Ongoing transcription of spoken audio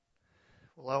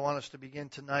Well, I want us to begin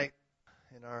tonight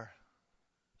in our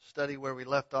study where we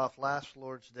left off last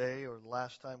Lord's Day, or the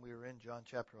last time we were in John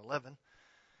chapter 11.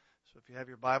 So if you have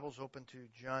your Bibles, open to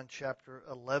John chapter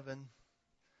 11.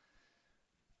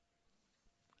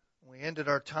 We ended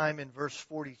our time in verse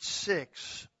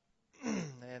 46,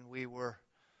 and we were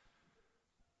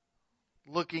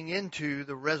looking into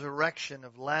the resurrection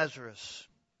of Lazarus.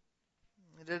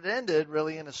 It had ended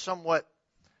really in a somewhat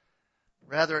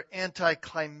rather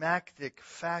anticlimactic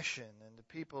fashion, and the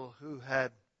people who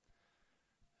had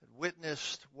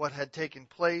witnessed what had taken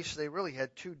place, they really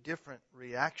had two different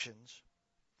reactions.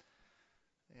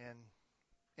 And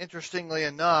interestingly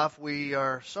enough, we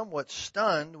are somewhat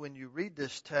stunned when you read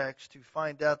this text to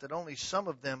find out that only some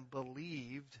of them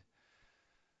believed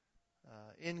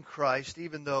in Christ,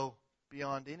 even though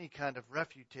beyond any kind of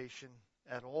refutation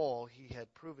at all, he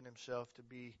had proven himself to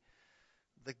be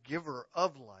the giver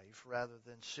of life rather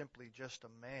than simply just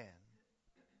a man.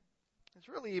 It's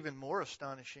really even more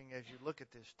astonishing as you look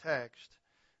at this text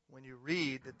when you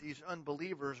read that these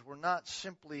unbelievers were not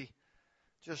simply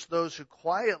just those who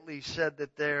quietly said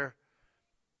that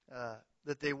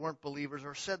they weren't believers,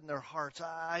 or said in their hearts,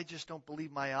 I just don't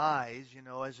believe my eyes,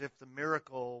 as if the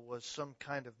miracle was some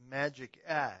kind of magic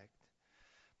act.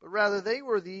 But rather they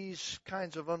were these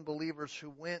kinds of unbelievers who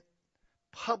went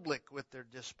public with their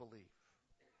disbelief.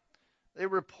 They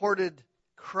reported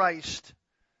Christ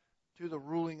to the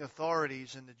ruling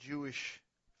authorities in the Jewish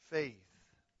faith.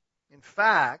 In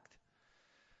fact,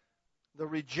 the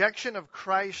rejection of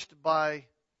Christ by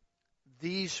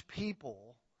these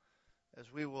people, as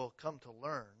we will come to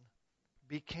learn,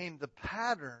 became the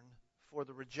pattern for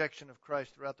the rejection of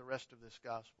Christ throughout the rest of this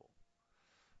gospel.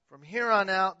 From here on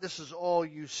out, this is all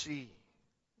you see.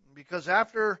 Because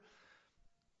after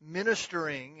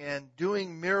ministering and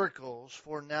doing miracles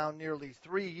for now nearly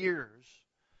 3 years,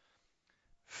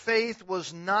 faith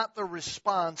was not the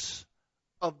response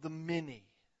of the many.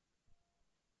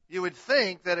 You would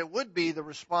think that it would be the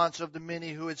response of the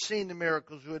many who had seen the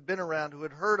miracles, who had been around, who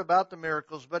had heard about the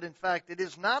miracles, but in fact it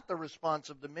is not the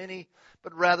response of the many,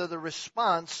 but rather the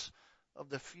response of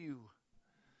the few.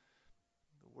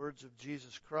 The words of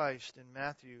Jesus Christ in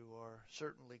Matthew are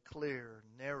certainly clear.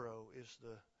 Narrow is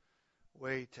the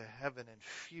way to heaven, and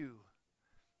few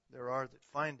there are that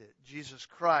find it. Jesus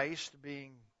Christ,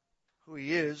 being who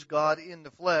he is, God in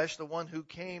the flesh, the one who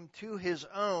came to his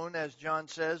own, as John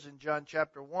says in John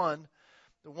chapter 1,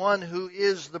 the one who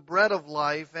is the bread of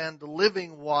life and the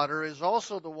living water, is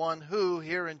also the one who,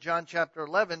 here in John chapter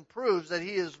 11, proves that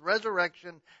he is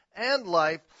resurrection and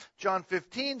life. John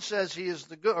 15 says he is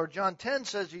the good, or John 10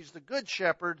 says he's the good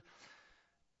shepherd,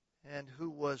 and who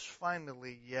was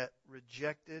finally yet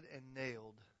rejected and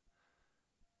nailed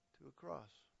to a cross.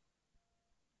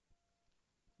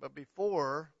 But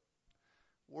before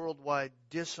worldwide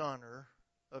dishonor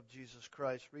of Jesus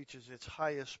Christ reaches its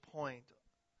highest point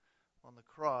on the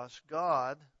cross,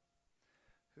 God,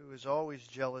 who is always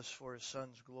jealous for his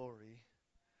Son's glory,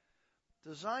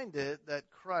 designed it that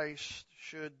Christ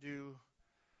should do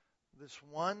this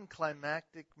one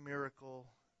climactic miracle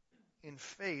in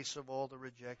face of all the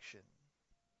rejection.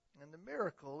 And the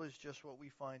miracle is just what we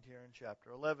find here in chapter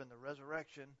 11, the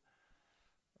resurrection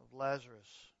of Lazarus.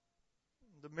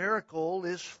 The miracle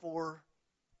is for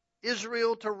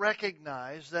Israel to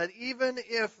recognize that even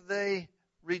if they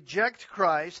reject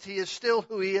Christ, he is still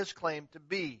who he has claimed to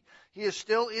be. He is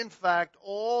still, in fact,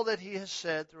 all that he has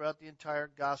said throughout the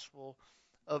entire Gospel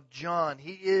of John.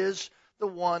 He is the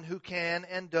one who can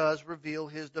and does reveal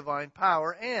his divine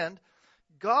power, and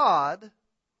God,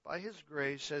 by his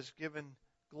grace, has given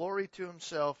glory to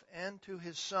himself and to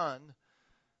his Son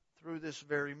through this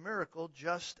very miracle,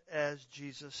 just as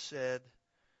Jesus said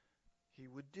he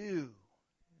would do.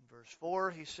 In verse 4,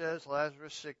 he says,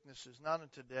 Lazarus' sickness is not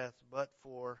unto death, but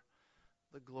for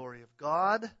the glory of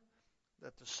God,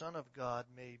 that the Son of God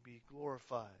may be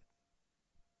glorified.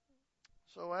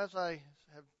 So as I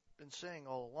have been saying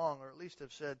all along, or at least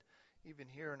have said even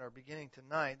here in our beginning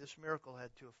tonight, this miracle had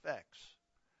two effects.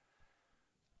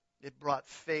 It brought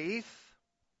faith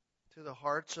to the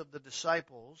hearts of the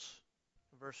disciples.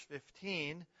 Verse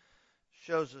 15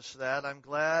 shows us that. I'm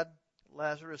glad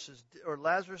Lazarus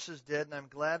is dead, and I'm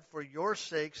glad for your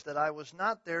sakes that I was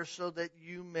not there, so that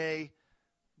you may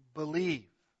believe.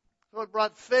 So it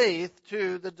brought faith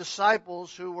to the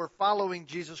disciples who were following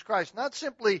Jesus Christ. Not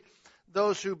simply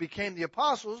those who became the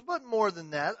apostles, but more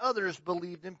than that, others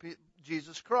believed in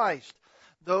Jesus Christ.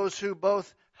 Those who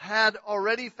both had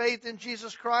already faith in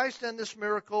Jesus Christ, and this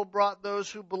miracle brought those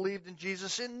who believed in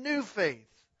Jesus in new faith.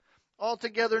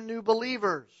 Altogether new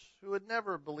believers who had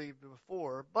never believed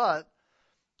before, but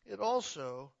it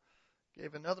also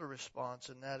gave another response,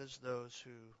 and that is those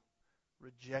who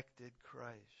rejected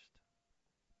Christ.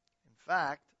 In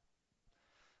fact,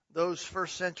 those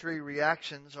first century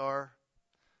reactions are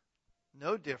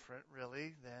no different,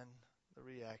 really, than the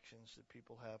reactions that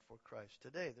people have for Christ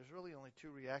today. There's really only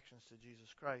two reactions to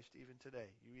Jesus Christ even today.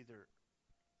 You either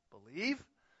believe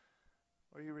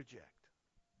or you reject.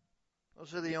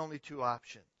 Those are the only two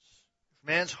options. If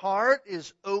man's heart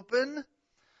is open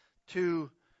to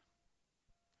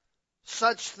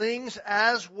such things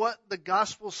as what the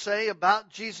Gospels say about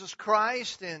Jesus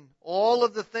Christ and all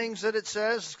of the things that it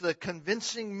says, the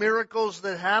convincing miracles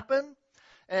that happen,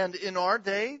 and in our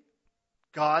day,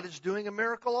 God is doing a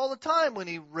miracle all the time when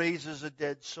He raises a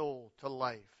dead soul to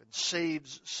life and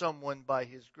saves someone by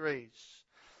His grace.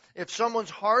 If someone's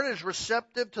heart is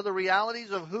receptive to the realities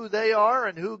of who they are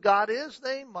and who God is,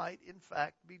 they might, in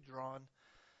fact, be drawn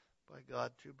by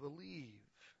God to believe.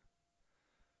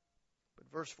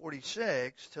 But verse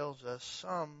 46 tells us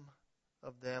some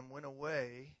of them went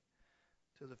away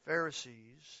to the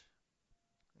Pharisees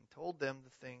and told them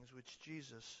the things which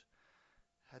Jesus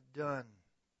had done.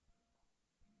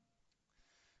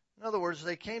 In other words,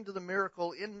 they came to the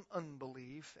miracle in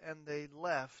unbelief, and they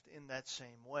left in that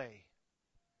same way.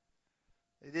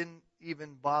 They didn't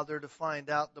even bother to find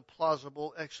out the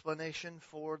plausible explanation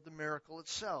for the miracle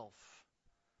itself.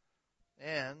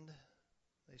 And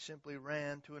they simply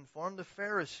ran to inform the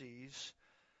Pharisees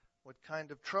what kind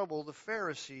of trouble the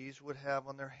Pharisees would have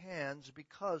on their hands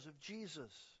because of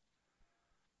Jesus.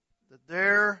 That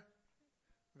their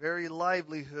very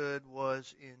livelihood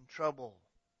was in trouble.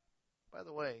 By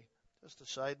the way, just a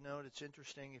side note, it's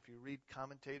interesting if you read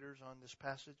commentators on this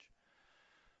passage.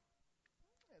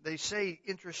 They say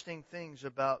interesting things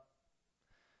about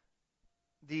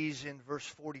these in verse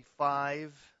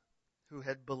 45 who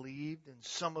had believed, and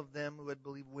some of them who had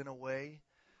believed went away.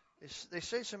 They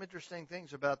say some interesting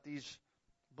things about these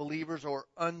believers or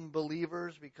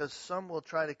unbelievers, because some will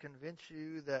try to convince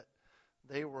you that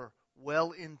they were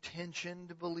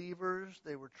well-intentioned believers.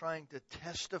 They were trying to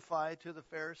testify to the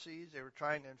Pharisees. They were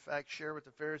trying to, in fact, share with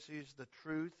the Pharisees the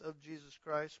truth of Jesus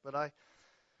Christ. But I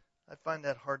find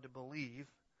that hard to believe.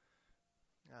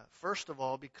 First of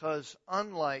all, because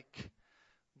unlike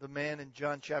the man in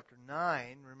John chapter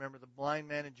 9, remember the blind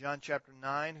man in John chapter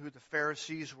 9 who the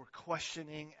Pharisees were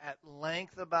questioning at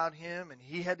length about him, and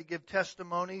he had to give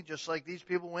testimony just like these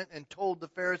people went and told the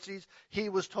Pharisees. He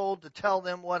was told to tell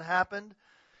them what happened.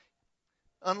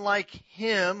 Unlike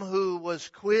him who was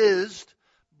quizzed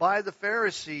by the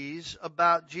Pharisees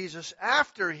about Jesus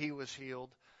after he was healed,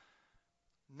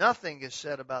 nothing is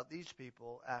said about these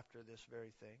people after this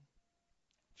very thing.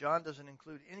 John doesn't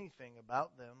include anything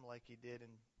about them like he did in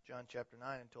John chapter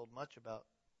 9 and told much about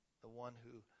the one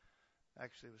who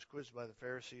actually was quizzed by the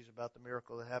Pharisees about the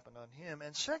miracle that happened on him.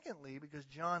 And secondly, because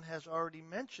John has already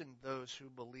mentioned those who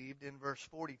believed in verse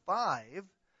 45,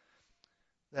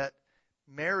 that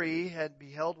Mary had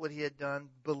beheld what he had done,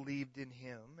 believed in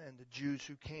him, and the Jews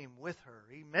who came with her.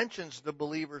 He mentions the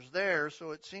believers there, so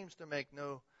it seems to make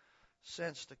no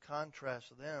sense to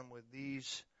contrast them with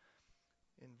these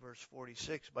in verse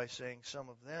 46 by saying some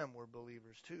of them were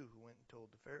believers too who went and told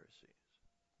the Pharisees.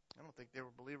 I don't think they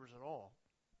were believers at all.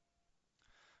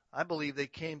 I believe they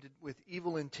came with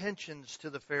evil intentions to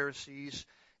the Pharisees,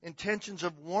 intentions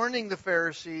of warning the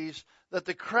Pharisees that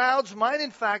the crowds might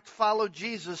in fact follow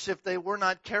Jesus if they were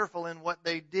not careful in what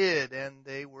they did, and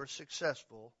they were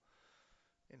successful,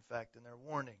 in fact, in their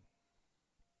warning.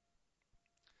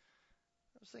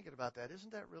 I was thinking about that.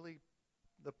 Isn't that really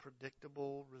the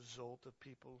predictable result of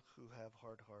people who have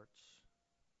hard hearts?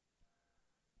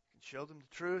 You can show them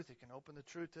the truth. You can open the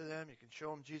truth to them. You can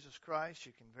show them Jesus Christ.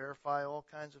 You can verify all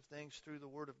kinds of things through the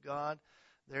Word of God.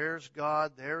 There's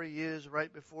God. There He is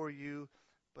right before you.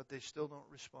 But they still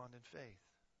don't respond in faith.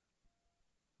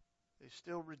 They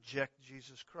still reject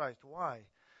Jesus Christ. Why?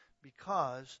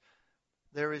 Because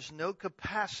there is no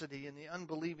capacity in the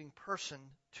unbelieving person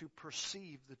to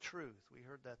perceive the truth. We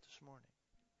heard that this morning.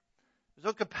 There's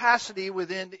no capacity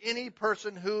within any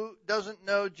person who doesn't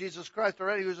know Jesus Christ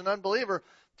already, who's an unbeliever,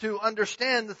 to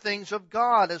understand the things of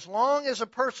God. As long as a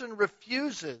person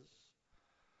refuses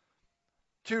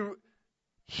to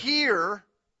hear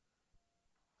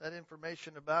that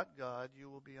information about God, you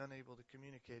will be unable to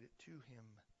communicate it to Him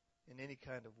in any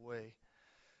kind of way,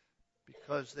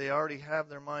 because they already have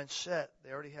their mind set.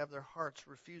 They already have their hearts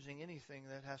refusing anything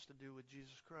that has to do with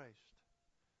Jesus Christ.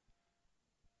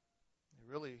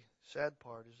 The really sad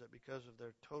part is that because of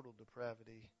their total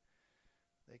depravity,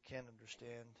 they can't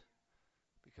understand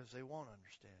because they won't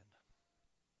understand.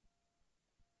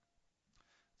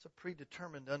 It's a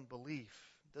predetermined unbelief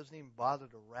doesn't even bother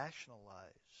to rationalize,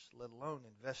 let alone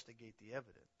investigate the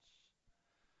evidence.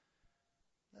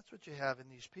 That's what you have in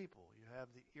these people. You have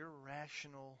the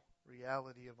irrational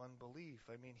reality of unbelief.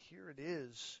 I mean, here it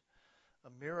is, a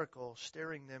miracle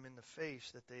staring them in the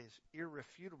face that is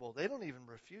irrefutable. They don't even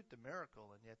refute the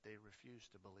miracle, and yet they refuse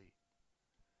to believe.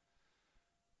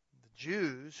 The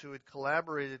Jews who had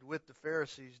collaborated with the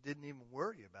Pharisees didn't even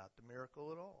worry about the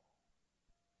miracle at all.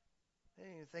 They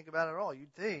didn't even think about it at all.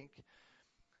 You'd think,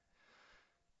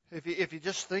 if you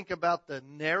just think about the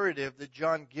narrative that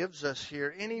John gives us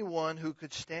here, anyone who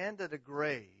could stand at a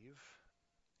grave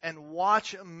and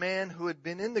watch a man who had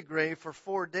been in the grave for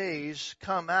 4 days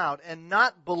come out and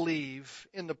not believe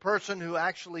in the person who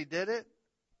actually did it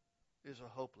is a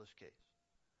hopeless case.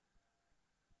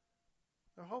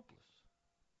 They're hopeless.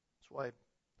 That's why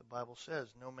the Bible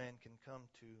says no man can come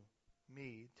to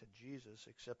me, to Jesus,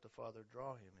 except the Father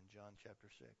draw him in John chapter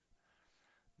 6.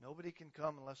 Nobody can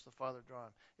come unless the Father draw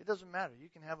him. It doesn't matter. You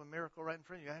can have a miracle right in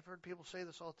front of you. I've heard people say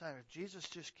this all the time. If Jesus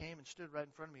just came and stood right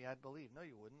in front of me, I'd believe. No,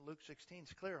 you wouldn't. Luke 16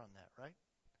 is clear on that, right?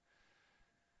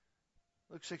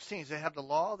 Luke 16, they have the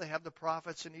law, they have the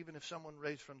prophets, and even if someone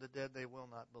raised from the dead, they will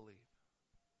not believe.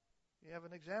 You have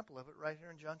an example of it right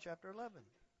here in John chapter 11.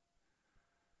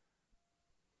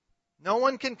 No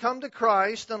one can come to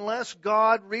Christ unless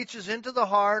God reaches into the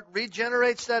heart,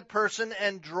 regenerates that person,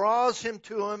 and draws him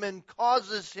to him and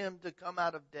causes him to come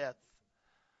out of death.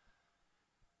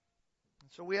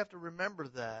 And so we have to remember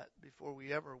that before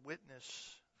we ever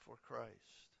witness for Christ.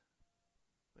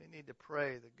 We need to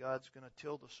pray that God's going to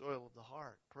till the soil of the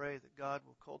heart. Pray that God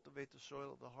will cultivate the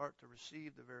soil of the heart to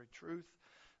receive the very truth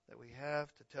that we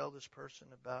have to tell this person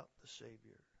about the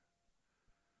Savior.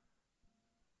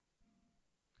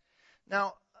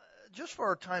 Now, just for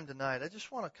our time tonight, I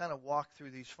just want to kind of walk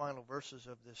through these final verses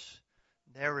of this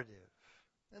narrative.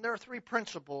 And there are 3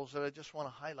 principles that I just want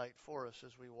to highlight for us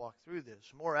as we walk through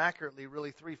this. More accurately,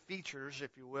 really 3 features,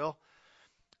 if you will,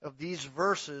 of these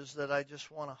verses that I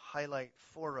just want to highlight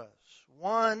for us.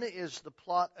 One is the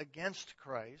plot against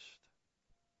Christ.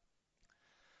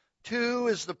 2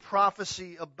 is the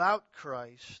prophecy about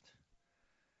Christ.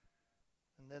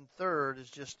 And then 3rd is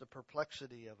just the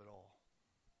perplexity of it all.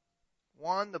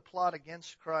 1, the plot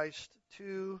against Christ.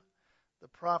 2, the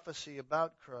prophecy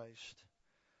about Christ.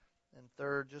 And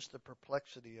 3rd, just the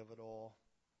perplexity of it all.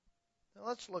 Now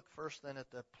let's look first then at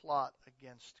the plot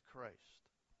against Christ.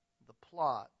 The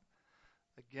plot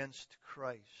against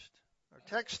Christ. Our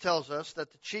text tells us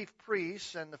that the chief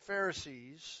priests and the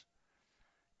Pharisees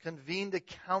convened a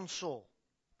council.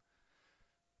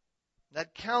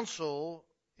 That council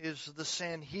is the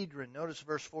Sanhedrin. Notice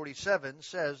verse 47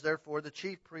 says, therefore the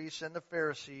chief priests and the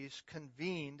Pharisees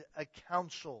convened a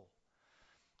council.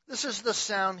 This is the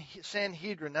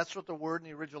Sanhedrin. That's what the word in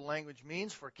the original language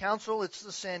means. For council, it's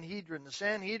the Sanhedrin. The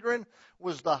Sanhedrin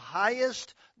was the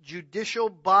highest judicial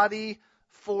body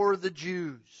for the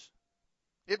Jews.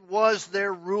 It was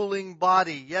their ruling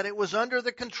body, yet it was under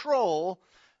the control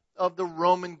of the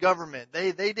Roman government.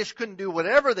 They just couldn't do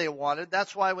whatever they wanted.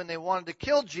 That's why when they wanted to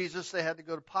kill Jesus, they had to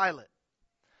go to Pilate.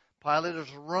 Pilate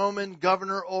is Roman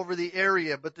governor over the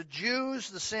area. But the Jews,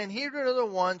 the Sanhedrin, are the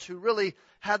ones who really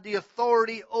had the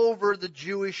authority over the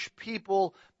Jewish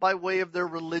people by way of their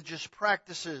religious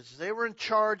practices. They were in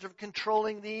charge of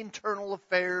controlling the internal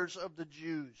affairs of the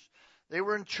Jews. They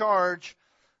were in charge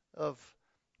of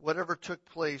whatever took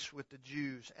place with the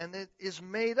Jews. And it is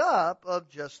made up of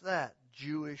just that,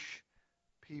 Jewish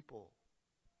people.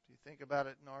 If you think about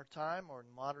it in our time or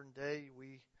in modern day,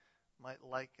 we might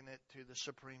liken it to the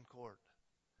Supreme Court.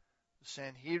 The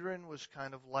Sanhedrin was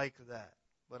kind of like that.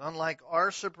 But unlike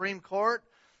our Supreme Court,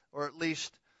 or at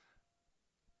least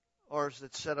ours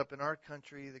that's set up in our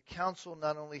country, the council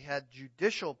not only had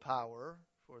judicial power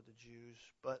for the Jews,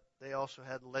 but they also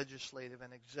had legislative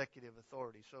and executive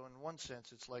authority. So in one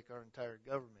sense, it's like our entire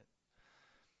government.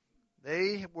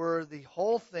 They were the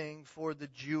whole thing for the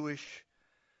Jewish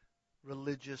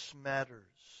religious matters.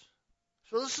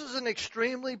 So this is an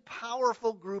extremely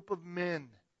powerful group of men.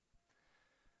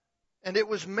 And it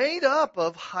was made up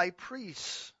of high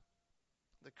priests.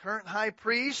 The current high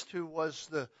priest, who was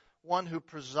the one who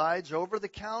presides over the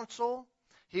council,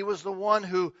 he was the one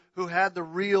who had the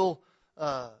real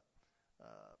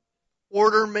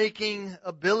order-making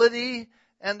ability,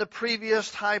 and the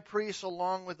previous high priest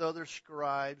along with other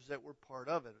scribes that were part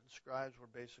of it. The scribes were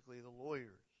basically the lawyers.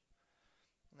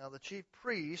 Now the chief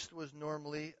priest was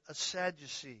normally a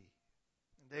Sadducee.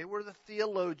 They were the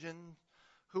theologians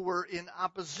who were in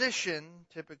opposition,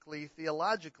 typically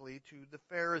theologically, to the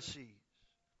Pharisees.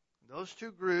 Those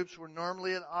two groups were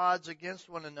normally at odds against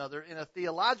one another in a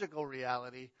theological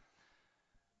reality.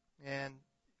 And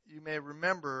you may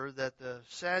remember that the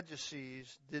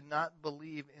Sadducees did not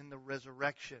believe in the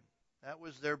resurrection. That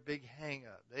was their big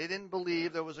hang-up. They didn't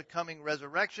believe there was a coming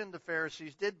resurrection. The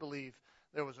Pharisees did believe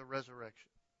there was a resurrection.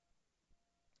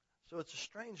 So it's a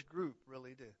strange group,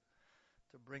 really,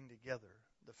 to bring together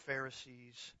the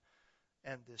Pharisees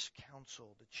and this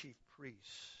council, the chief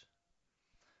priests,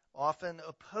 often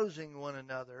opposing one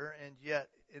another, and yet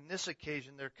in this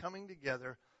occasion they're coming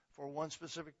together for one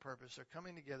specific purpose. They're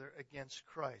coming together against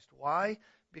Christ. Why?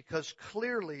 Because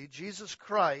clearly Jesus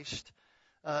Christ,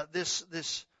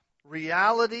 this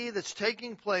reality that's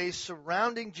taking place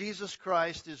surrounding Jesus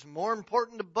Christ is more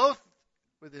important to both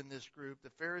within this group, the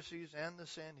Pharisees and the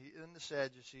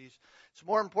Sadducees. It's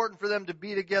more important for them to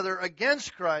be together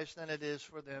against Christ than it is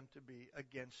for them to be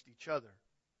against each other.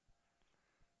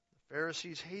 The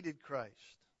Pharisees hated Christ.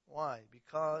 Why?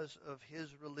 Because of his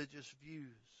religious views.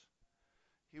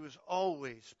 He was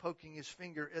always poking his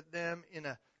finger at them in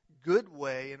a good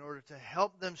way in order to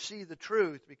help them see the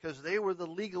truth, because they were the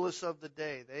legalists of the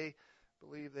day. They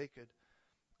believed they could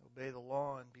obey the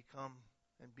law and become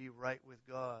and be right with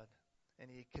God. And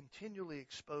he continually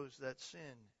exposed that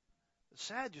sin. The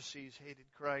Sadducees hated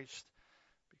Christ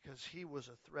because he was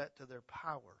a threat to their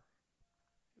power.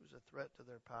 He was a threat to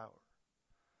their power.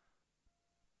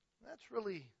 That's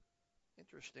really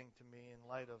interesting to me in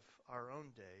light of our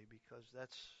own day, because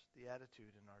that's the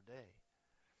attitude in our day.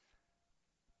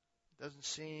 It doesn't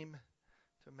seem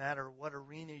to matter what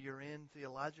arena you're in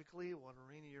theologically, what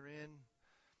arena you're in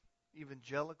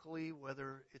evangelically,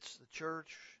 whether it's the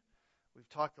church. We've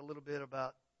talked a little bit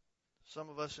about some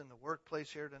of us in the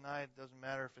workplace here tonight. It doesn't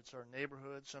matter if it's our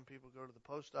neighborhood. Some people go to the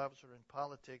post office or in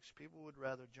politics. People would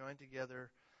rather join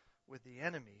together with the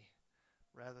enemy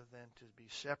rather than to be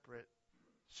separate,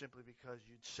 simply because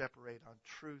you'd separate on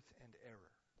truth and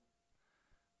error.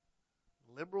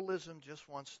 Liberalism just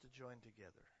wants to join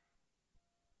together.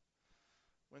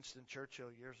 Winston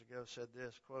Churchill years ago said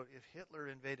this, quote, "If Hitler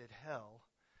invaded hell,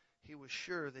 he was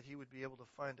sure that he would be able to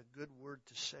find a good word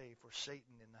to say for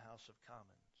Satan in the House of Commons."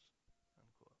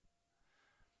 Unquote.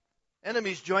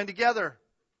 Enemies join together.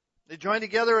 They join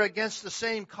together against the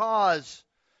same cause.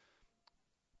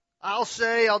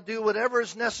 I'll do whatever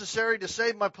is necessary to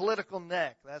save my political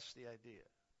neck. That's the idea.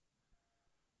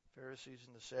 Pharisees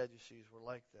and the Sadducees were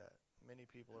like that. Many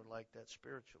people are like that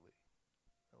spiritually.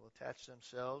 They'll attach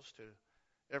themselves to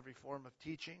every form of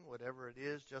teaching, whatever it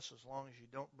is, just as long as you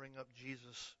don't bring up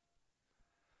Jesus.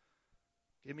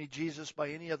 Give me Jesus by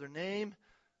any other name.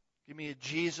 Give me a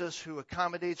Jesus who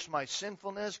accommodates my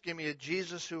sinfulness. Give me a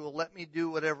Jesus who will let me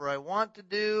do whatever I want to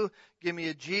do. Give me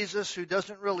a Jesus who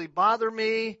doesn't really bother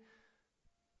me.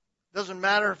 Doesn't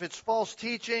matter if it's false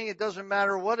teaching. It doesn't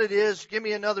matter what it is. Give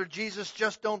me another Jesus.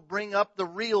 Just don't bring up the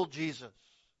real Jesus.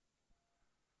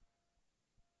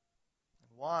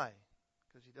 And why?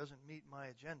 Because he doesn't meet my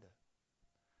agenda.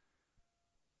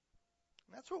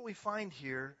 And that's what we find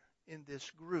here in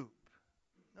this group.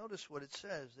 Notice what it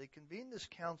says. They convene this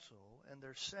council and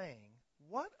they're saying,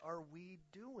 "What are we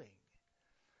doing?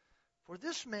 For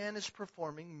this man is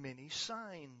performing many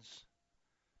signs.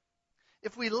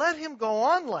 If we let him go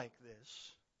on like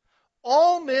this,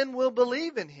 all men will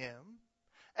believe in him,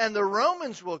 and the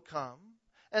Romans will come,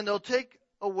 and they'll take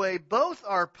away both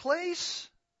our place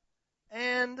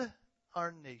and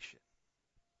our nation."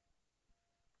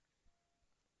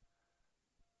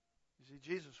 You see,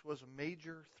 Jesus was a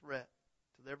major threat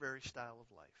to their very style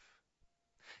of life.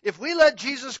 If we let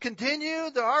Jesus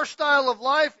continue, our style of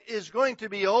life is going to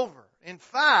be over. In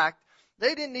fact,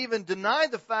 they didn't even deny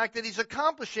the fact that he's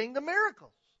accomplishing the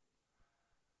miracles.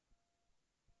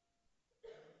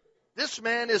 This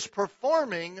man is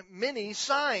performing many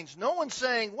signs. No one's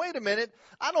saying, "Wait a minute,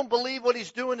 I don't believe what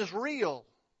he's doing is real."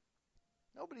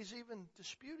 Nobody's even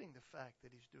disputing the fact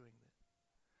that he's doing this.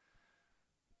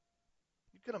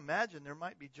 You can imagine there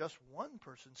might be just one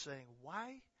person saying,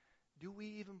 "Why do we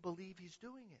even believe he's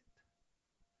doing it?"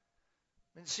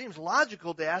 I mean, it seems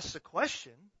logical to ask the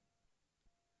question.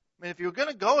 I mean, if you're going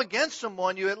to go against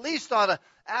someone, you at least ought to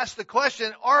ask the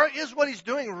question, is what he's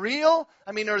doing real?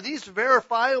 I mean, are these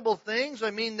verifiable things?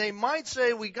 I mean, they might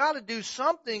say we got to do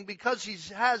something because he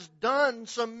has done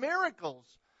some miracles.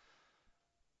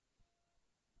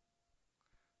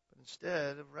 But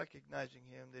instead of recognizing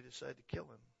him, they decide to kill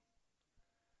him.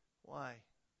 Why?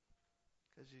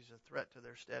 Because he's a threat to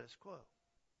their status quo.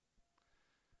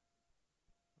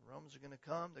 The Romans are going to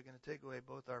come. They're going to take away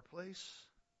both our place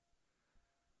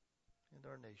and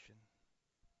our nation.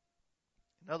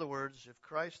 In other words, if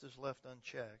Christ is left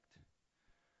unchecked,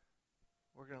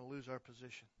 we're going to lose our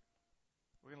position.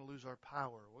 We're going to lose our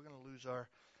power. We're going to lose our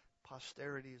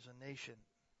posterity as a nation.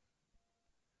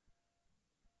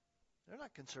 They're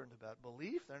not concerned about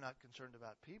belief. They're not concerned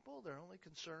about people. They're only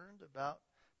concerned about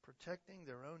protecting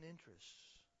their own interests.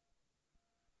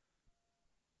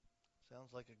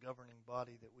 Sounds like a governing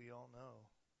body that we all know.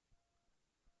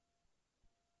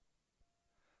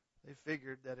 They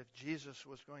figured that if Jesus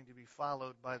was going to be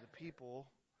followed by the people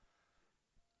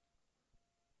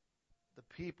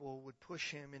would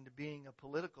push him into being a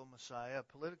political Messiah,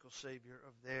 a political Savior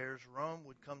of theirs. Rome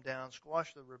would come down,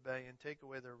 squash the rebellion, take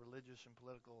away their religious and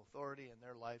political authority, and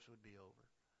their lives would be over.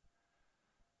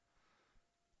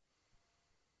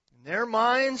 In their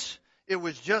minds, it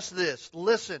was just this.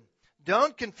 Listen,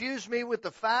 don't confuse me with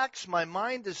the facts. My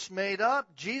mind is made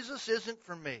up. Jesus isn't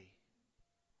for me.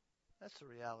 That's the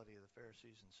reality of the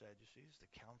Pharisees and Sadducees,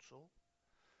 the council.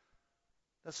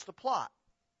 That's the plot.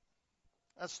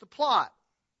 That's the plot.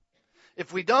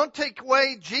 If we don't take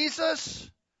away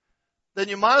Jesus, then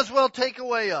you might as well take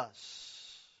away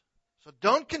us. So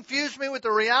don't confuse me with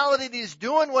the reality that he's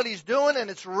doing what he's doing and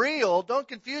it's real. Don't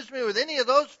confuse me with any of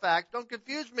those facts. Don't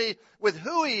confuse me with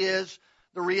who he is.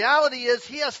 The reality is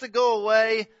he has to go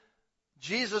away.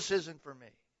 Jesus isn't for me.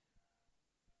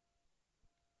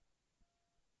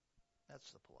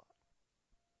 That's the plot.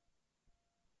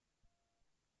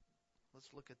 Let's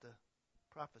look at the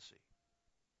prophecy.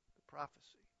 The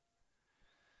prophecy.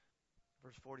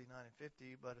 Verse 49 and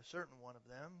 50, but a certain one of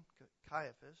them,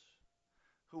 Caiaphas,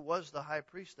 who was the high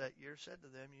priest that year, said to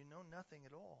them, you know nothing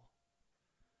at all.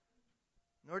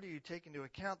 Nor do you take into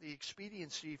account the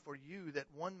expediency for you that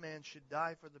one man should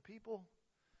die for the people,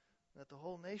 that the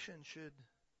whole nation should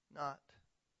not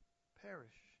perish.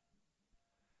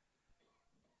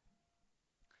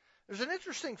 There's an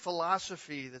interesting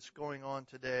philosophy that's going on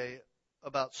today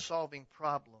about solving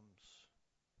problems.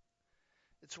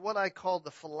 It's what I call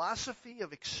the philosophy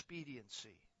of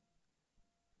expediency.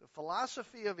 The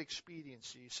philosophy of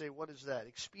expediency. You say, what is that?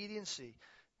 Expediency.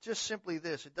 Just simply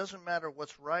this. It doesn't matter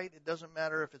what's right. It doesn't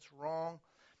matter if it's wrong.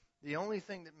 The only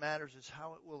thing that matters is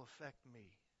how it will affect me.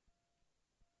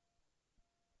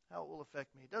 How it will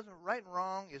affect me. It doesn't, right and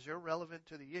wrong is irrelevant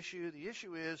to the issue. The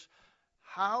issue is,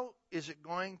 how is it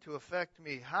going to affect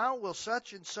me? How will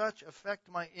such and such affect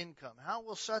my income? How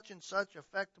will such and such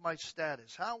affect my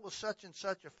status? How will such and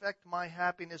such affect my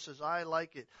happiness as I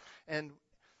like it? And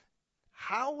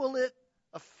how will it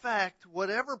affect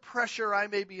whatever pressure I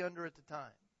may be under at the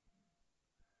time?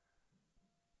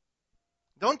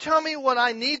 Don't tell me what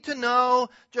I need to know.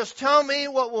 Just tell me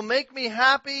what will make me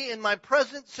happy in my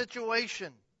present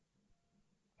situation.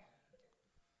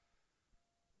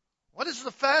 What is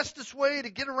the fastest way to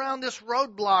get around this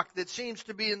roadblock that seems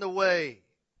to be in the way?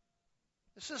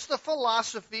 This is the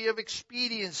philosophy of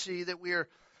expediency that we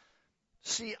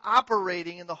see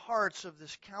operating in the hearts of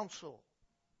this council.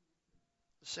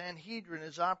 The Sanhedrin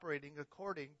is operating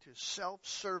according to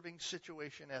self-serving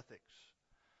situation ethics.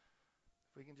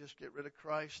 If we can just get rid of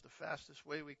Christ the fastest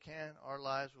way we can, our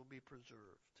lives will be preserved.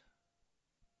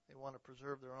 They want to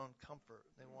preserve their own comfort.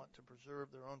 They want to preserve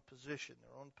their own position,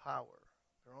 their own power,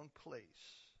 their own place.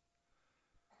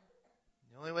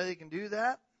 The only way they can do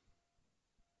that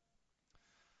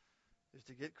is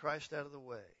to get Christ out of the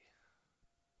way.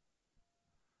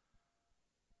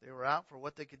 They were out for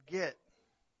what they could get.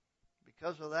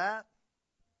 Because of that,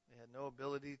 they had no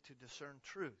ability to discern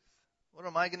truth. What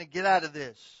am I going to get out of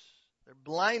this? They're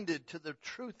blinded to the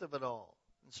truth of it all.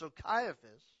 And so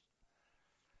Caiaphas,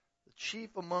 the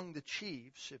chief among the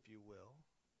chiefs, if you will,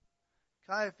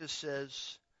 Caiaphas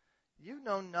says, you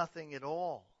know nothing at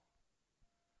all.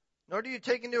 Nor do you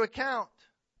take into account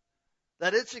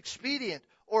that it's expedient,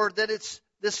 or that it's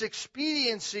this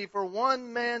expediency for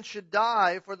one man should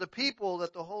die for the people,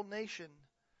 that the whole nation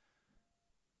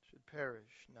should perish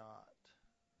not.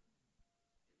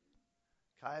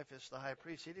 Caiaphas, the high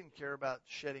priest, he didn't care about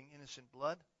shedding innocent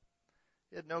blood.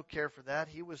 He had no care for that.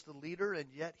 He was the leader, and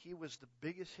yet he was the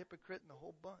biggest hypocrite in the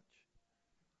whole bunch.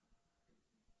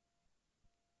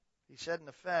 He said, in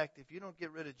effect, if you don't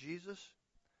get rid of Jesus,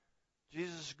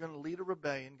 Jesus is going to lead a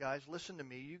rebellion. Guys, listen to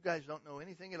me. You guys don't know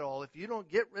anything at all. If you don't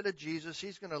get rid of Jesus,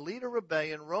 he's going to lead a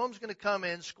rebellion. Rome's going to come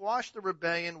in, squash the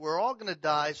rebellion. We're all going to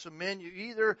die. So, men, you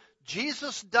either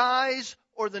Jesus dies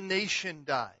or the nation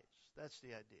dies. That's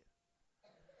the idea.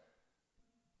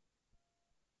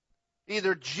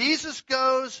 Either Jesus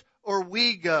goes or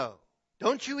we go.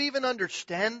 Don't you even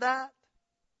understand that?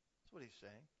 That's what he's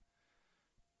saying.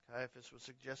 Caiaphas was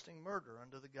suggesting murder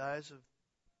under the guise of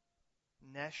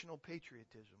national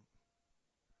patriotism.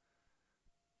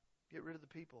 Get rid of the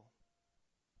people.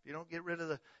 If you don't get rid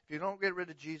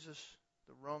of Jesus,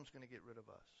 the Rome's going to get rid of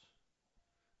us.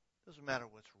 Doesn't matter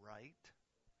what's right.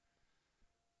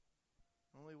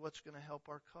 Only what's going to help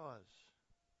our cause.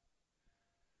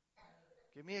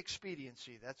 Give me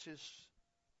expediency. That's his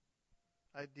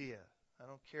idea. I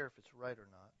don't care if it's right or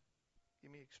not.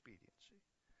 Give me expediency.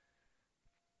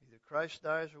 Either Christ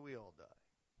dies or we all die.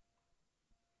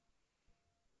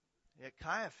 Yet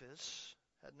Caiaphas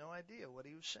had no idea what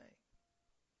he was saying.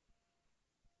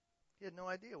 He had no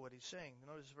idea what he's saying.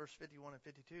 Notice verse 51 and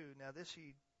 52. Now this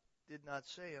he did not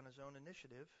say on his own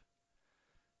initiative.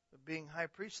 But being high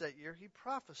priest that year, he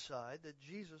prophesied that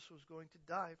Jesus was going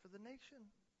to die for the nation.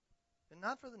 And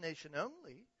not for the nation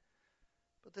only,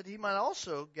 but that he might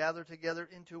also gather together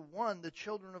into one the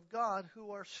children of God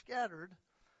who are scattered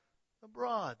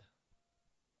abroad.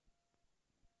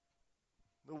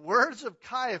 The words of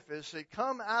Caiaphas that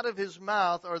come out of his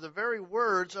mouth are the very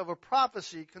words of a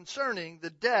prophecy concerning the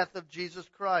death of Jesus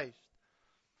Christ.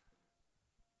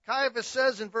 Caiaphas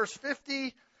says in verse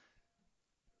 50,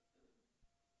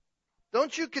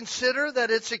 don't you consider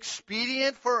that it's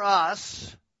expedient for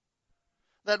us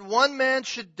that one man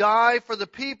should die for the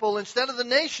people instead of the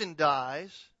nation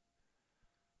dies?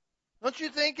 Don't you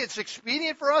think it's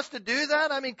expedient for us to do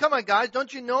that? I mean, come on, guys,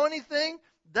 don't you know anything?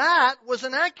 That was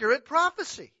an accurate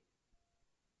prophecy.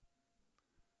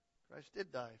 Christ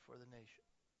did die for the nation.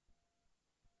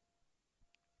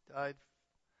 He died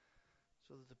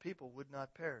so that the people would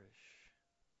not perish.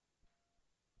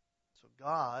 So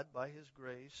God, by His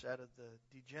grace, out of the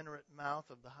degenerate mouth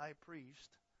of the high priest,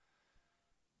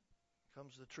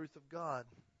 comes the truth of God.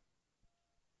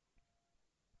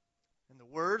 And the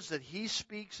words that he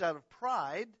speaks out of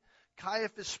pride,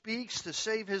 Caiaphas speaks to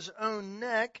save his own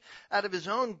neck, out of his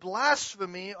own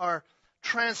blasphemy, are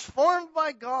transformed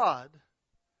by God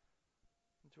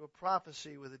into a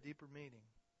prophecy with a deeper meaning.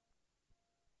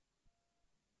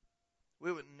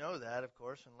 We wouldn't know that, of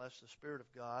course, unless the Spirit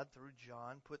of God, through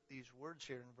John, put these words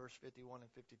here in verse 51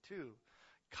 and 52.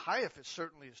 Caiaphas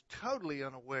certainly is totally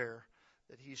unaware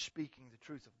that he's speaking the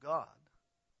truth of God.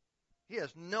 He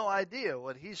has no idea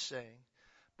what he's saying.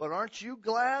 But aren't you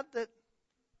glad that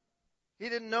he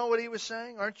didn't know what he was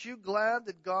saying? Aren't you glad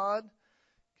that God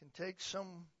can take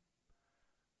someone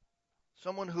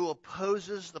who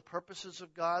opposes the purposes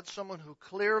of God, someone who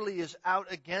clearly is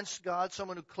out against God,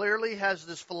 someone who clearly has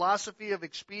this philosophy of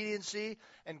expediency,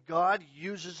 and God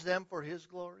uses them for His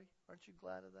glory? Aren't you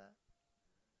glad of that?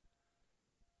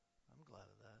 I'm glad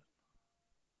of that.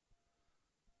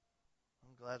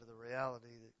 I'm glad of the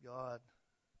reality that God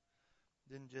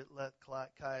didn't just let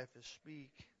Caiaphas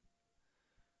speak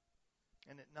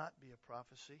and it not be a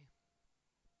prophecy.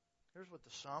 Here's what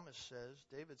the psalmist says.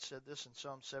 David said this in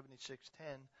Psalm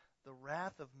 76:10. The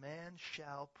wrath of man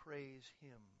shall praise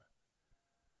him.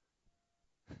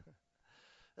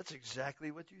 That's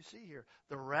exactly what you see here.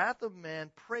 The wrath of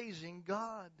man praising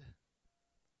God.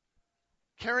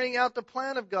 Carrying out the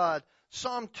plan of God.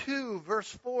 Psalm 2, verse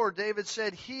 4, David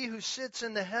said, He who sits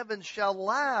in the heavens shall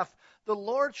laugh. The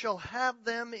Lord shall have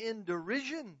them in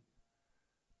derision.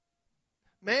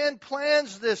 Man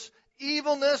plans this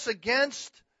evilness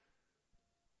against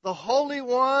the Holy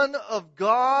One of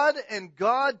God, and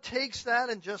God takes that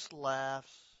and just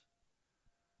laughs.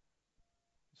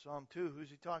 Psalm 2, who's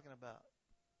he talking about?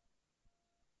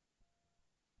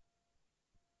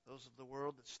 Those of the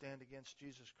world that stand against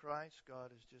Jesus Christ,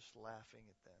 God is just laughing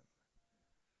at them.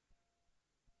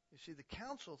 You see, the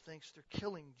council thinks they're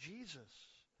killing Jesus.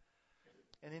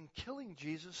 And in killing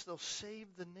Jesus, they'll save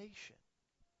the nation.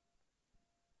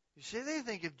 You see, they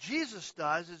think if Jesus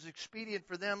dies, it's expedient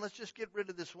for them. Let's just get rid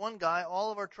of this one guy.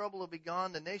 All of our trouble will be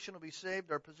gone. The nation will be saved.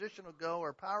 Our position will go.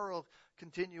 Our power will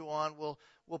continue on.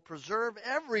 We'll preserve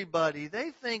everybody.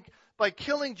 They think by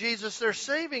killing Jesus, they're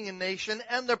saving a nation.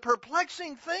 And the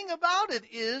perplexing thing about it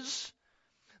is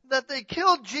that they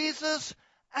killed Jesus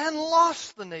and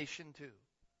lost the nation too.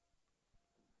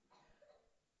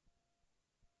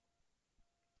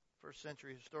 First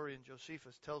century historian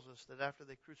Josephus tells us that after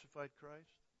they crucified Christ,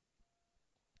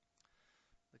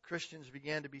 the Christians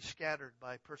began to be scattered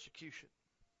by persecution.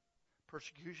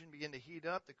 Persecution began to heat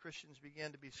up. The Christians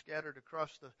began to be scattered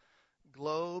across the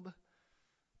globe.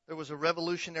 There was a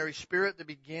revolutionary spirit that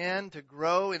began to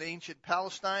grow in ancient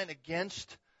Palestine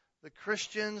against the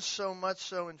Christians, so much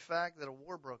so, in fact, that a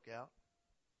war broke out.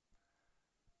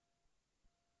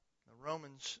 The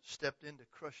Romans stepped in to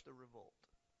crush the revolt.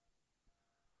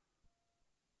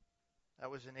 That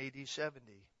was in AD 70,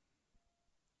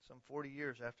 some 40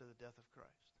 years after the death of Christ.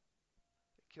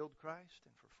 They killed Christ,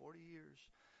 and for 40 years,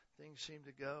 things seemed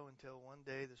to go until one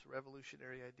day this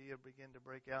revolutionary idea began to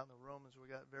break out, and the Romans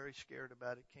got very scared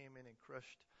about it, came in and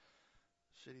crushed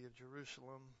the city of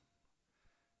Jerusalem.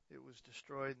 It was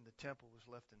destroyed, and the temple was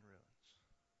left in ruins.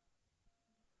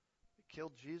 They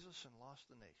killed Jesus and lost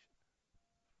the nation.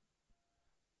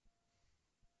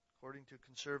 According to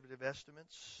conservative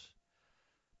estimates,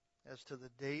 as to the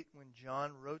date when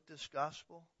John wrote this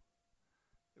gospel,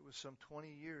 it was some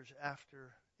 20 years after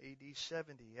AD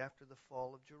 70, after the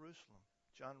fall of Jerusalem.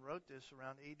 John wrote this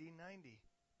around AD 90.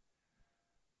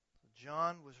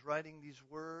 John was writing these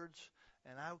words,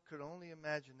 and I could only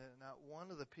imagine that not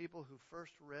one of the people who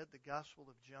first read the Gospel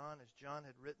of John, as John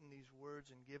had written these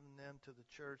words and given them to the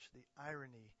church, the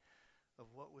irony of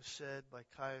what was said by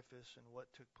Caiaphas and what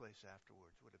took place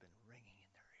afterwards would have been ringing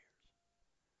in their ears.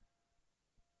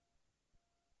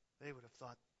 They would have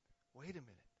thought, wait a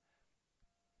minute,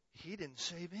 he didn't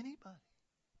save anybody.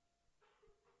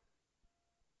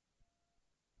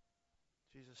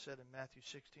 Jesus said in Matthew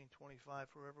 16:25,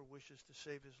 whoever wishes to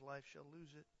save his life shall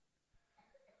lose it.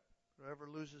 Whoever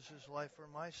loses his life for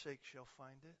my sake shall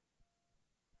find it.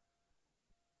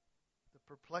 The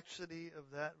perplexity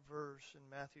of that verse in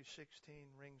Matthew 16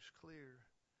 rings clear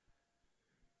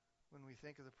when we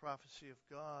think of the prophecy of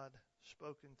God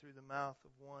spoken through the mouth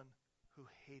of one who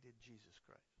hated Jesus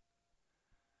Christ.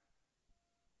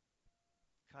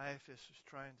 Caiaphas is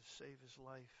trying to save his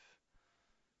life,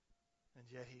 and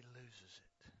yet he loses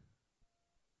it.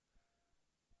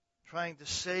 Trying to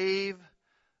save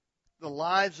the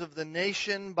lives of the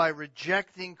nation by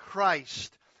rejecting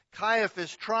Christ.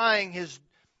 Caiaphas trying his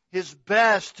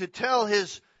best to tell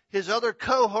his other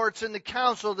cohorts in the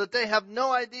council that they have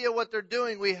no idea what they're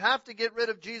doing. We have to get rid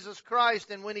of Jesus Christ.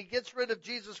 And when he gets rid of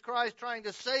Jesus Christ trying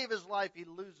to save his life, he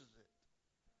loses it.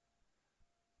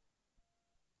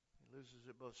 He loses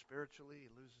it both spiritually, he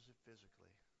loses it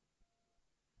physically.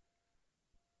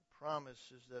 The promise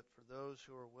is that for those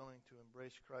who are willing to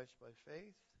embrace Christ by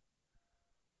faith,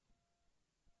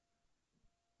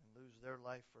 lose their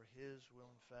life for his will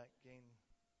in fact gain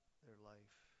their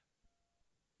life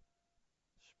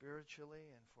spiritually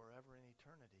and forever in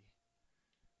eternity.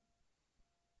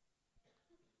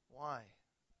 Why?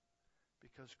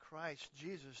 Because Christ,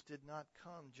 Jesus, did not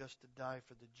come just to die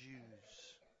for the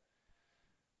Jews,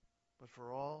 but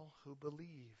for all who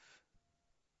believe.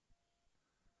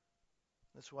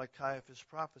 That's why Caiaphas'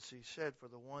 prophecy said, for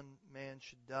the one man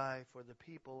should die for the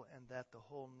people, and that the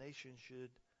whole nation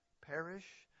should perish.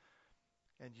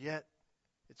 And yet,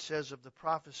 it says of the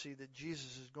prophecy that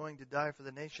Jesus is going to die for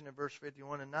the nation in verse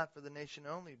 51, and not for the nation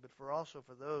only, but also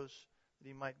for those that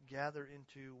he might gather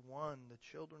into one, the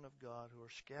children of God who are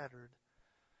scattered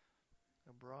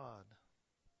abroad.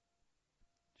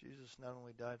 Jesus not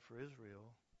only died for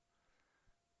Israel,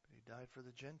 but he died for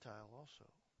the Gentile also.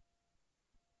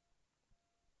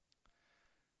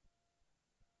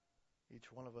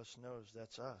 Each one of us knows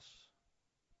that's us.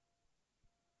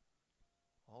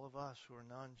 All of us who are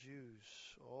non-Jews,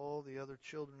 all the other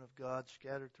children of God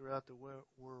scattered throughout the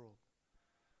world,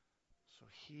 so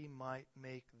he might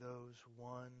make those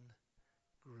one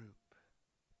group.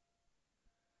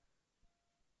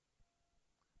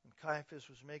 When Caiaphas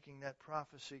was making that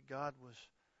prophecy, God was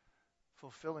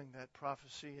fulfilling that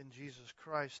prophecy in Jesus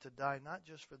Christ to die not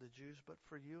just for the Jews, but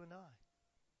for you and I,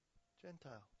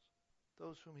 Gentiles,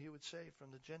 those whom he would save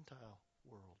from the Gentile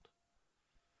world.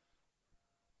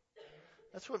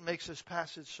 That's what makes this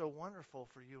passage so wonderful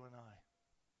for you and I.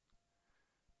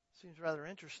 It seems rather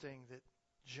interesting that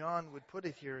John would put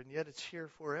it here, and yet it's here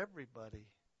for everybody.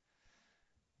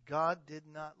 God did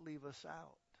not leave us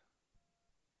out.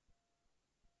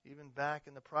 Even back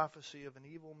in the prophecy of an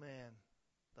evil man,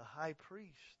 the high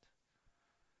priest,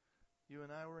 you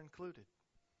and I were included.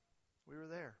 We were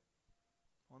there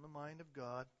on the mind of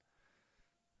God,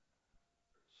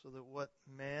 so that what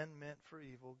man meant for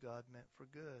evil, God meant for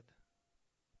good.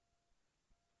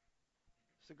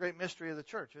 It's the great mystery of the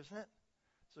church, isn't it?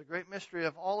 It's the great mystery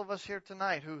of all of us here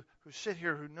tonight who sit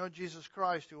here, who know Jesus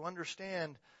Christ, who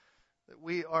understand that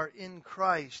we are in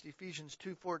Christ. Ephesians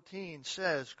 2:14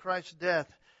 says, Christ's death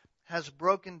has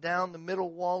broken down the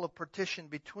middle wall of partition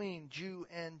between Jew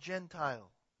and Gentile.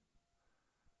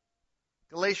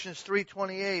 Galatians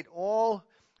 3:28, all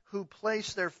who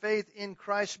place their faith in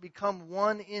Christ become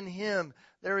one in him.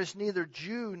 There is neither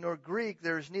Jew nor Greek,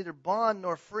 there is neither bond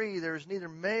nor free, there is neither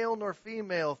male nor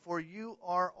female, for you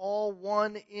are all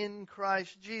one in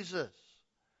Christ Jesus.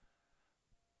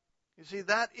 You see,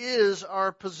 that is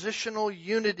our positional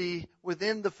unity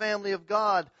within the family of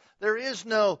God. There is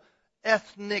no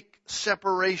ethnic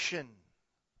separation.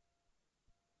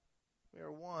 We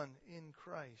are one in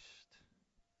Christ.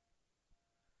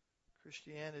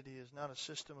 Christianity is not a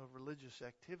system of religious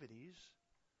activities.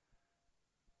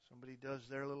 Somebody does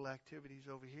their little activities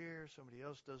over here, somebody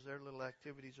else does their little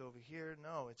activities over here.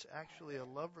 No, it's actually a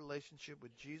love relationship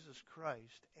with Jesus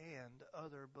Christ and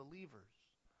other believers.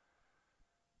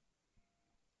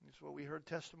 It's what we heard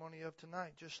testimony of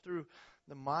tonight, just through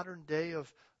the modern day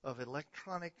of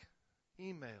electronic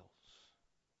emails.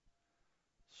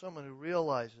 Someone who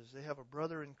realizes they have a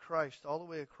brother in Christ all the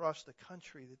way across the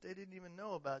country that they didn't even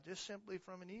know about, just simply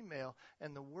from an email,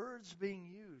 and the words being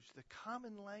used, the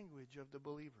common language of the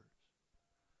believers.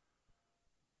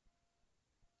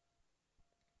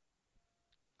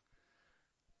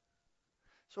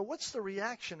 So what's the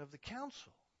reaction of the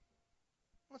council?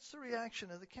 What's the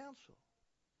reaction of the council?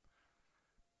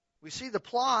 We see the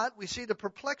plot, we see the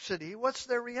perplexity. What's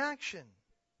their reaction?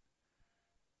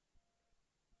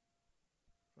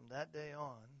 From that day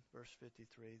on, verse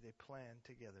 53, they planned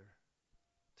together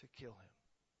to kill him.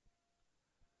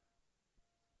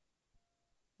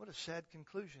 What a sad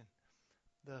conclusion.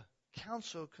 The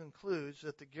council concludes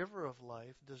that the giver of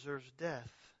life deserves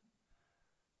death.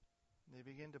 They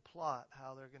begin to plot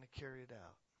how they're going to carry it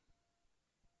out.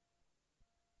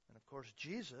 And of course,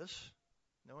 Jesus,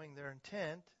 knowing their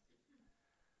intent,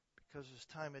 because his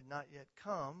time had not yet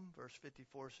come, verse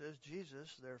 54 says,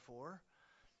 Jesus, therefore,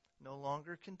 no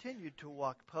longer continued to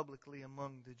walk publicly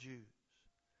among the Jews.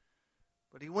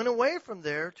 But he went away from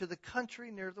there to the country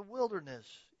near the wilderness,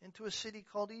 into a city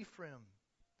called Ephraim.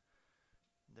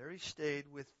 There he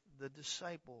stayed with the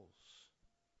disciples.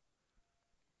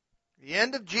 The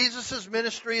end of Jesus'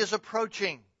 ministry is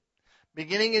approaching.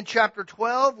 Beginning in chapter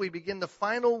 12, we begin the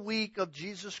final week of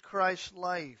Jesus Christ's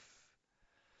life.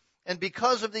 And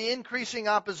because of the increasing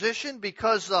opposition,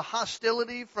 because the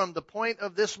hostility from the point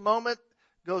of this moment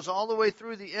goes all the way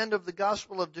through the end of the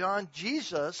Gospel of John,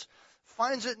 Jesus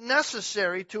finds it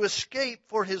necessary to escape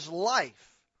for his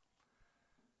life.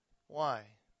 Why?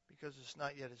 Because it's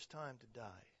not yet his time to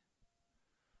die.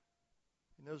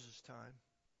 He knows his time.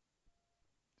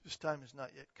 His time has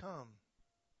not yet come.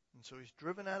 And so he's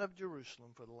driven out of Jerusalem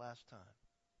for the last time.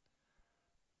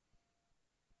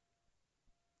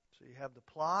 So you have the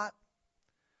plot,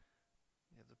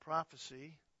 you have the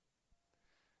prophecy,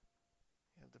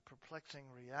 you have the perplexing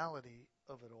reality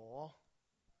of it all.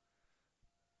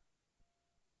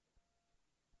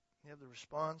 You have the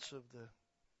response of the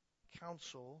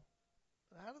council.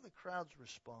 But how do the crowds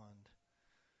respond?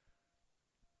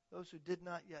 Those who did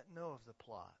not yet know of the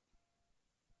plot.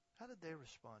 How did they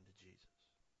respond to Jesus?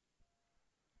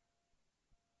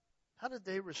 How did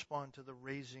they respond to the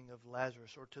raising of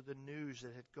Lazarus, or to the news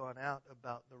that had gone out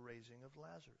about the raising of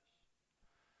Lazarus?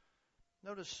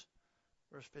 Notice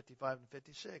verse 55 and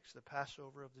 56. The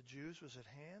Passover of the Jews was at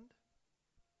hand.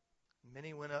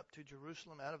 Many went up to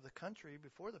Jerusalem out of the country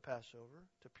before the Passover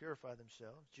to purify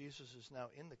themselves. Jesus is now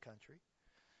in the country.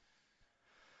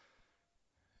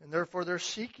 And therefore they're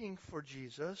seeking for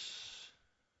Jesus.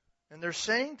 And they're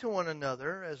saying to one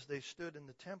another as they stood in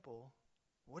the temple,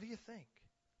 what do you think?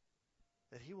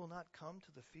 That he will not come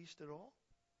to the feast at all?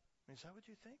 I mean, is that what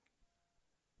you think?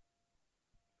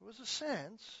 There was a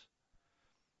sense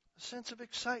of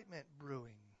excitement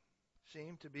brewing.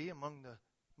 Seemed to be among the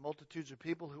multitudes of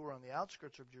people who were on the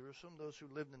outskirts of Jerusalem, those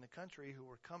who lived in the country who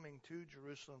were coming to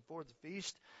Jerusalem for the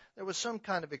feast. There was some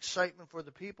kind of excitement for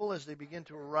the people as they begin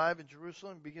to arrive in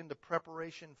Jerusalem, begin the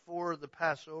preparation for the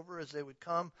Passover as they would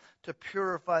come to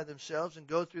purify themselves and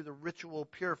go through the ritual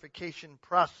purification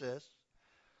process.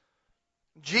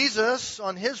 Jesus,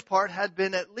 on his part, had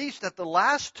been at least at the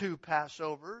last two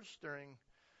Passovers during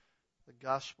the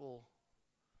gospel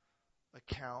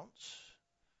accounts.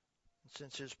 And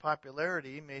since his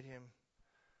popularity made him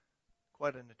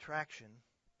quite an attraction,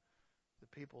 the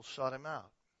people sought him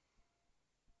out.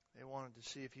 They wanted to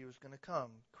see if he was going to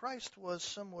come. Christ was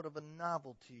somewhat of a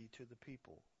novelty to the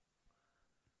people.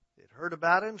 They had heard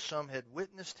about him. Some had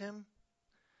witnessed him.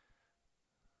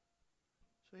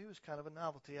 So he was kind of a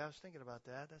novelty. I was thinking about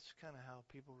that. That's kind of how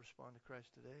people respond to Christ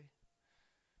today.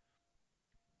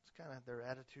 It's kind of their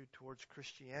attitude towards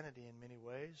Christianity in many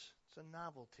ways. It's a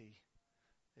novelty.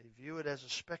 They view it as a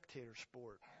spectator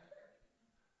sport.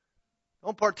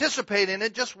 Don't participate in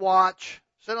it, just watch.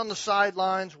 Sit on the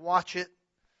sidelines, watch it.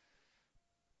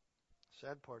 The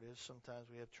sad part is sometimes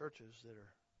we have churches that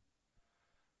are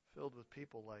filled with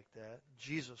people like that,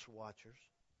 Jesus watchers.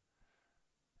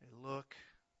 They look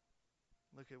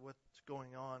at what's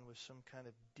going on with some kind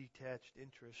of detached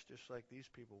interest, just like these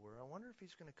people were. I wonder if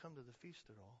he's going to come to the feast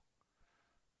at all.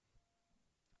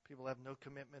 People have no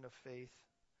commitment of faith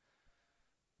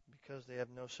because they have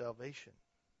no salvation.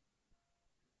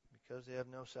 Because they have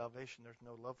no salvation, there's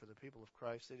no love for the people of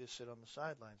Christ. They just sit on the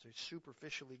sidelines. They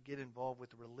superficially get involved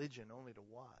with religion only to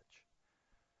watch.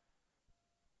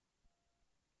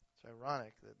 It's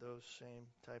ironic that those same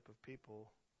type of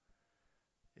people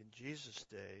in Jesus'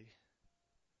 day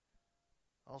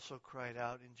also cried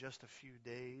out in just a few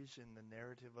days in the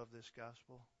narrative of this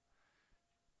gospel.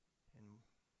 And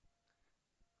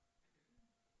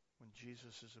when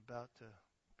Jesus is about to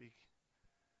be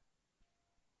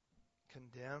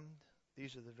condemned,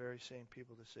 these are the very same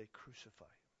people that say, crucify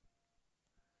him.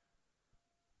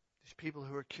 These people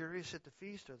who are curious at the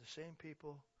feast are the same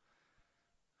people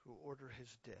who order his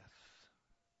death.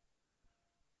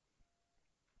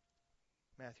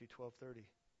 Matthew 12:30.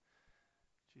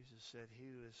 Jesus said, he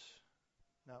who is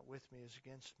not with me is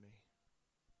against me.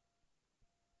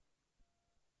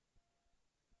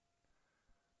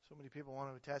 So many people want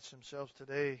to attach themselves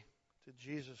today to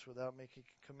Jesus without making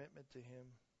a commitment to him.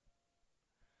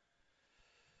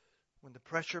 When the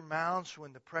pressure mounts,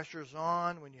 when the pressure's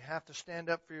on, when you have to stand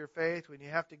up for your faith, when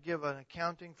you have to give an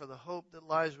accounting for the hope that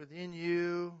lies within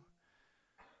you,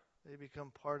 they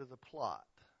become part of the plot.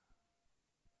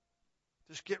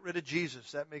 Just get rid of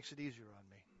Jesus. That makes it easier on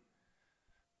me.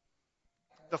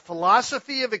 The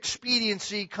philosophy of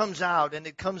expediency comes out, and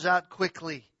it comes out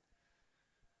quickly.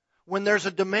 When there's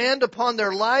a demand upon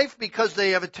their life because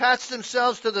they have attached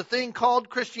themselves to the thing called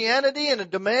Christianity, and a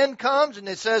demand comes and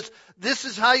it says, this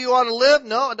is how you ought to live.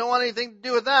 No, I don't want anything to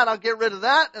do with that. I'll get rid of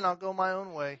that and I'll go my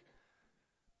own way.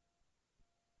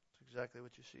 That's exactly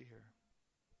what you see here.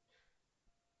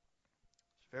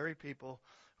 It's very people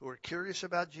who are curious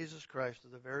about Jesus Christ are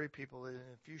the very people that in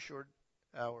a few short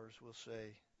hours will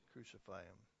say, crucify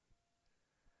him.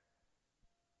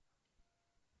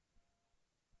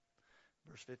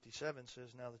 Verse 57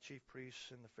 says, now the chief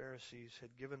priests and the Pharisees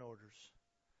had given orders.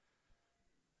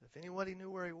 If anybody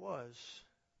knew where he was,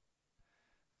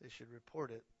 they should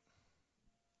report it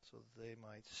so that they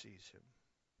might seize him.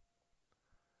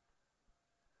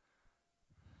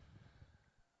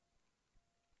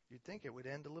 You'd think it would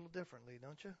end a little differently,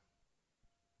 don't you?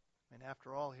 And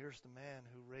after all, here's the man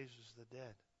who raises the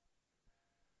dead.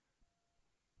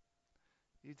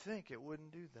 You'd think it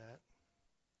wouldn't do that.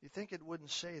 You'd think it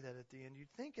wouldn't say that at the end.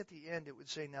 You'd think at the end it would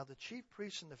say, now the chief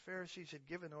priests and the Pharisees had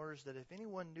given orders that if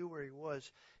anyone knew where he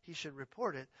was, he should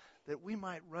report it, that we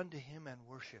might run to him and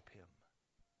worship him.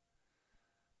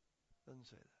 Doesn't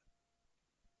say that.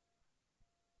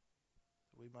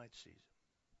 We might seize him.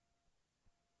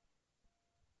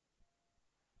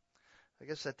 I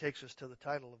guess that takes us to the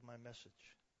title of my message.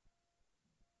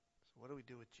 So what do we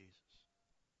do with Jesus?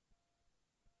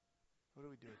 What do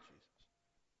we do with Jesus?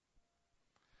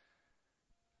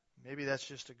 Maybe that's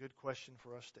just a good question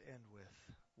for us to end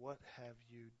with. What have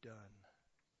you done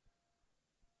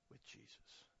with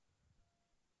Jesus?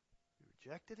 You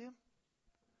rejected him?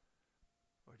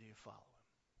 Or do you follow him?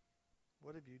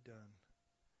 What have you done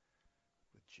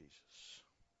with Jesus?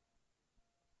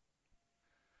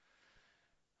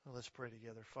 Well, let's pray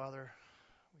together. Father,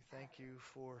 we thank you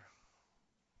for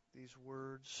these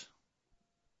words.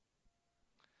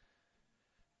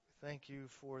 We thank you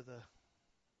for the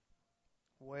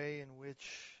way in which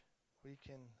we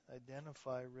can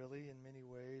identify really in many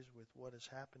ways with what has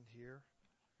happened here.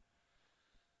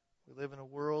 We live in a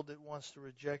world that wants to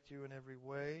reject you in every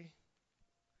way.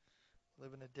 We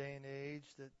live in a day and age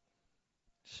that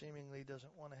seemingly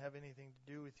doesn't want to have anything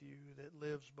to do with you, that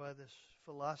lives by this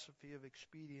philosophy of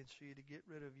expediency to get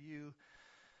rid of you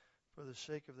for the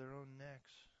sake of their own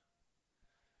necks.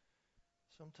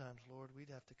 Sometimes, Lord,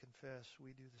 we'd have to confess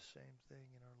we do the same thing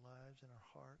in our lives, in our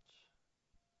hearts.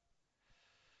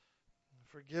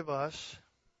 Forgive us,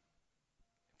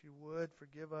 if you would,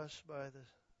 forgive us by the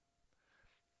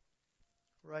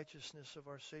righteousness of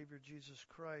our Savior Jesus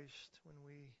Christ when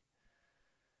we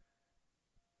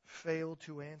fail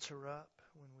to answer up,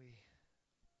 when we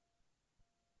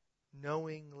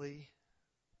knowingly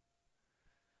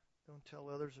don't tell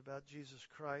others about Jesus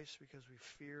Christ because we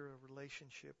fear a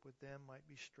relationship with them might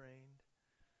be strained.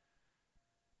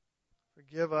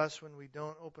 Forgive us when we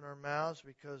don't open our mouths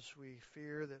because we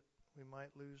fear that we might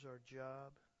lose our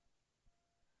job.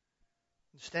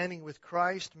 And standing with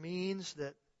Christ means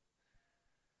that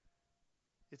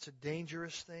it's a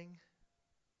dangerous thing.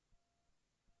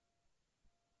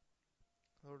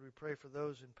 Lord, we pray for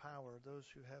those in power, those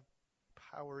who have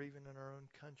power even in our own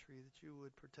country, that you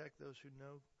would protect those who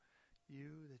know you,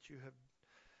 that you have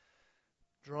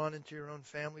drawn into your own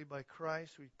family by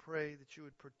Christ. We pray that you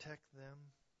would protect them,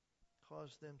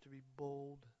 cause them to be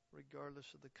bold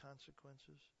regardless of the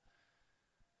consequences.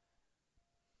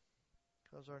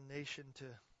 Cause our nation to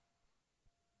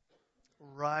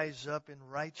rise up in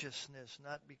righteousness,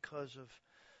 not because of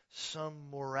some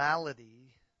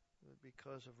morality, but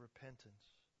because of repentance.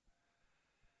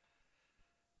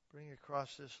 Bring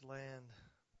across this land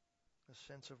a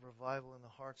sense of revival in the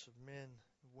hearts of men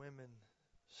and women,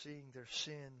 seeing their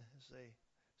sin as they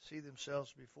see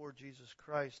themselves before Jesus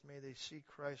Christ. May they see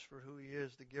Christ for who He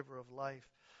is, the giver of life,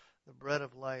 the bread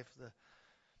of life, the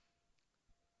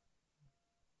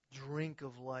drink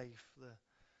of life, the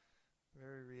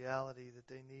very reality that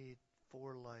they need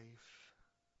for life.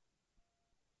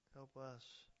 Help us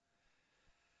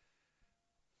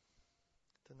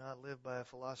to not live by a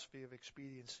philosophy of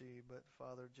expediency, but,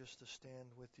 Father, just to stand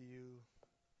with You,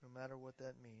 no matter what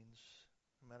that means,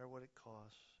 no matter what it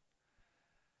costs.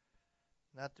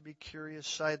 Not to be curious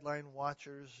sideline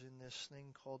watchers in this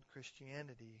thing called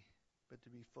Christianity, but to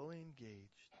be fully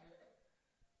engaged,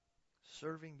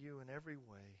 serving You in every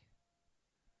way,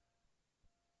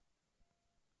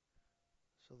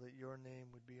 so that Your name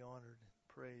would be honored,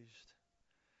 praised,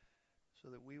 so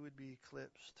that we would be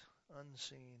eclipsed,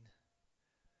 unseen,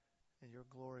 and Your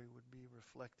glory would be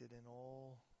reflected in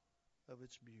all of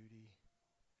its beauty,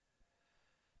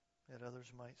 that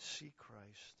others might see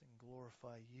Christ and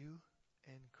glorify You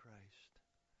and Christ.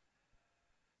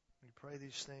 We pray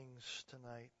these things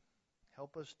tonight.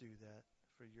 Help us do that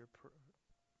for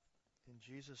in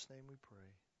Jesus' name we pray.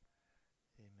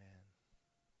 Amen.